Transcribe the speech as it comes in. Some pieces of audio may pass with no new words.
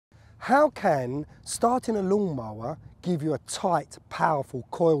How can starting a lawnmower give you a tight, powerful,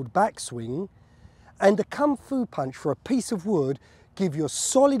 coiled backswing, and a kung fu punch for a piece of wood give you a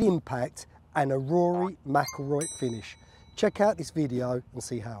solid impact and a Rory McIlroy finish? Check out this video and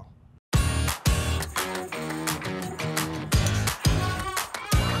see how.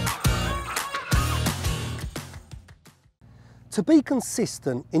 To be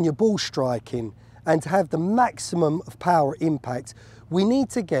consistent in your ball striking and to have the maximum of power impact, we need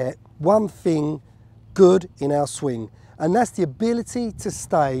to get one thing good in our swing, and that's the ability to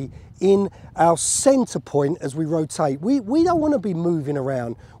stay in our center point as we rotate. We don't want to be moving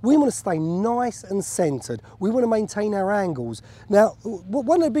around. We want to stay nice and centered. We want to maintain our angles. Now,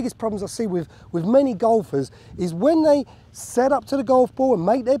 one of the biggest problems I see with many golfers is when they set up to the golf ball and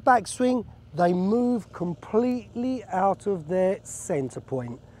make their backswing, they move completely out of their center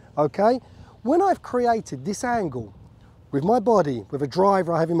point, okay? When I've created this angle with my body, with a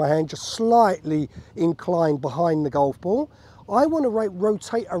driver I have in my hand just slightly inclined behind the golf ball, I want to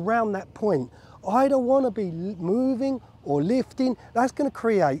rotate around that point. I don't want to be moving or lifting. That's going to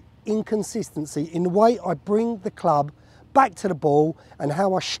create inconsistency in the way I bring the club back to the ball and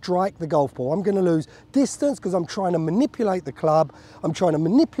how I strike the golf ball. I'm going to lose distance because I'm trying to manipulate the club. I'm trying to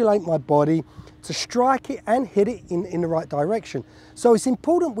manipulate my body to strike it and hit it in the right direction. So it's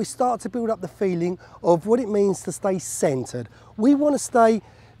important we start to build up the feeling of what it means to stay centered. We want to stay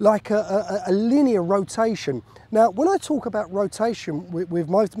like a linear rotation. Now, when I talk about rotation with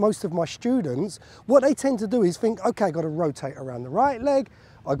most of my students, what they tend to do is think, okay, I've got to rotate around the right leg,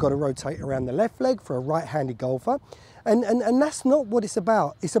 I've got to rotate around the left leg for a right-handed golfer. And that's not what it's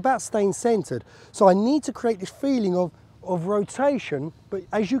about. It's about staying centered. So I need to create this feeling of rotation, but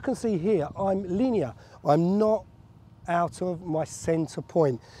as you can see here, I'm linear. I'm not out of my center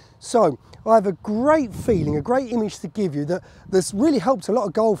point. So I have a great feeling, a great image to give you that's really helped a lot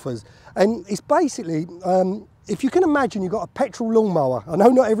of golfers. And it's basically, if you can imagine you've got a petrol lawnmower. I know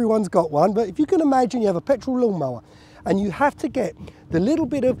not everyone's got one, but if you can imagine you have a petrol lawnmower and you have to get the little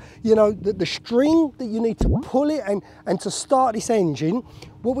bit of, you know, the string that you need to pull it and to start this engine,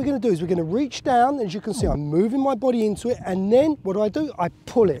 what we're going to do is we're going to reach down. As you can see, I'm moving my body into it, and then what do? I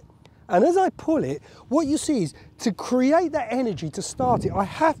pull it. And as I pull it, what you see is to create that energy to start it, I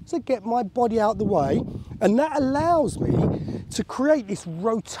have to get my body out of the way, and that allows me to create this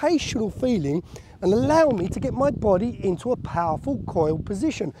rotational feeling and allow me to get my body into a powerful coiled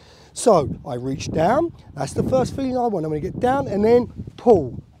position. So I reach down, that's the first feeling I want. I'm going to get down and then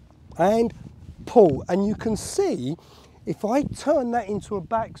pull and pull. And you can see if I turn that into a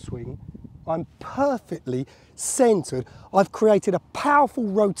backswing, I'm perfectly centered. I've created a powerful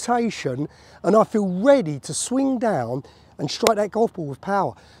rotation and I feel ready to swing down and strike that golf ball with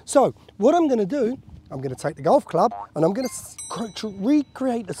power. So what I'm going to do, I'm going to take the golf club and I'm going to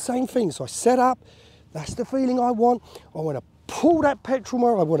recreate the same thing. So I set up, that's the feeling I want. I want to pull that petrol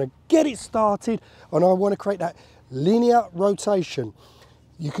motor, I want to get it started, and I want to create that linear rotation.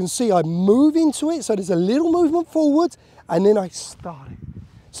 You can see I move into it, so there's a little movement forwards, and then I start it.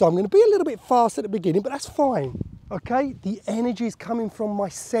 So I'm going to be a little bit fast at the beginning, but that's fine, okay? The energy is coming from my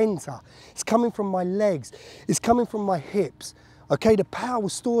center. It's coming from my legs. It's coming from my hips, okay? The power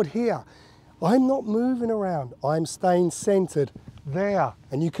was stored here. I'm not moving around. I'm staying centered there.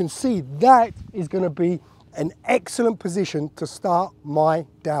 And you can see that is going to be an excellent position to start my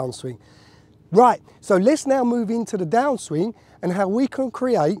downswing. Right, so let's now move into the downswing and how we can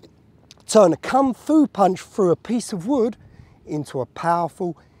turn a kung fu punch through a piece of wood into a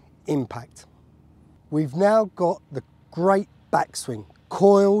powerful impact. We've now got the great backswing,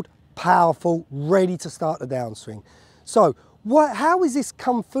 coiled, powerful, ready to start the downswing. So how is this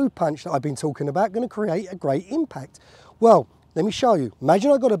kung fu punch that I've been talking about going to create a great impact? Well, let me show you.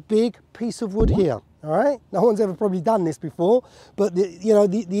 Imagine I've got a big piece of wood here. All right, no one's ever probably done this before, but the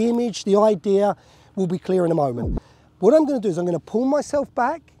image, the idea will be clear in a moment. What I'm going to do is I'm going to pull myself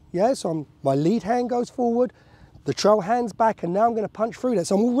back, yeah, so my lead hand goes forward, the trail hand's back, and now I'm going to punch through that.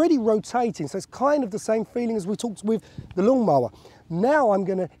 So I'm already rotating, so it's kind of the same feeling as we talked with the lawnmower. Now I'm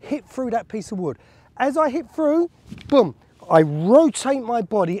going to hit through that piece of wood. As I hit through, boom, I rotate my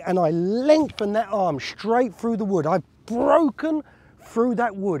body and I lengthen that arm straight through the wood. I've broken through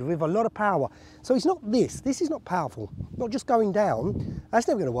that wood with a lot of power. So it's not this is not powerful, not just going down, that's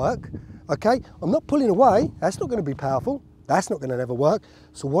never going to work, okay? I'm not pulling away, that's not going to be powerful, that's not going to never work.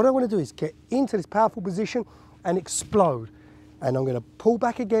 So what I want to do is get into this powerful position and explode. And I'm going to pull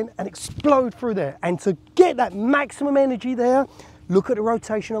back again and explode through there. And to get that maximum energy there, look at the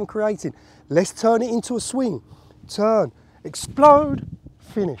rotation I'm creating. Let's turn it into a swing. Turn, explode,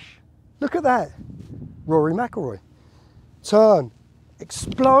 finish. Look at that, Rory McIlroy. Turn,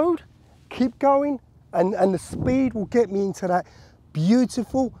 explode, keep going, and the speed will get me into that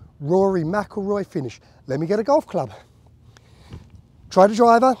beautiful Rory McIlroy finish. Let me get a golf club. Try the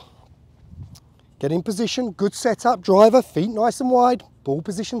driver. Get in position, good setup, driver, feet nice and wide, ball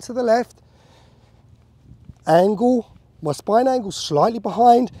position to the left. Angle, my spine angle slightly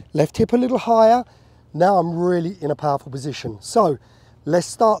behind, left hip a little higher. Now I'm really in a powerful position. So let's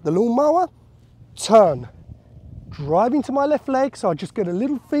start the lawnmower, turn, drive into my left leg, so I just get a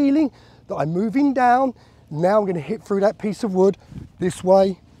little feeling that I'm moving down. Now I'm going to hit through that piece of wood, this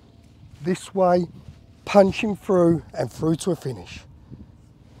way, punching through and through to a finish.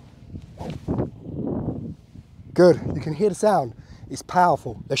 Good, you can hear the sound, it's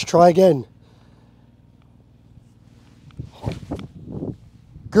powerful. Let's try again.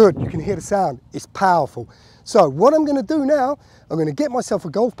 Good, you can hear the sound, it's powerful. So what I'm going to do now, I'm going to get myself a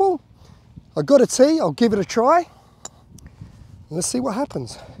golf ball. I've got a tee, I'll give it a try. Let's see what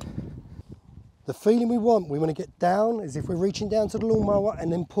happens. The feeling we want to get down as if we're reaching down to the lawnmower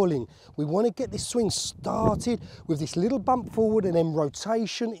and then pulling. We want to get this swing started with this little bump forward and then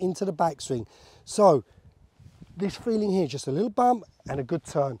rotation into the backswing. So this feeling here, just a little bump and a good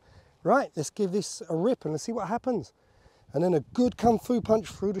turn. Right, let's give this a rip and let's see what happens. And then a good kung fu punch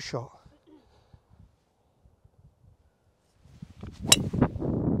through the shot.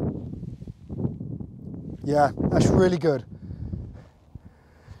 Yeah, that's really good.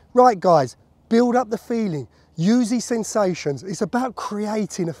 Right guys, build up the feeling, use these sensations. It's about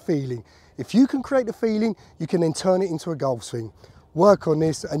creating a feeling. If you can create a feeling, you can then turn it into a golf swing. Work on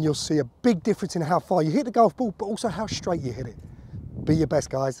this and you'll see a big difference in how far you hit the golf ball, but also how straight you hit it. Be your best,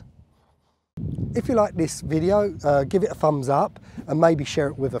 guys. If you like this video, give it a thumbs up and maybe share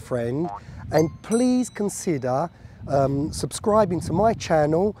it with a friend. And please consider subscribing to my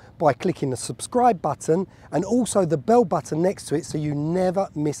channel by clicking the subscribe button and also the bell button next to it so you never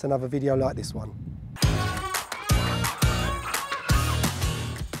miss another video like this one.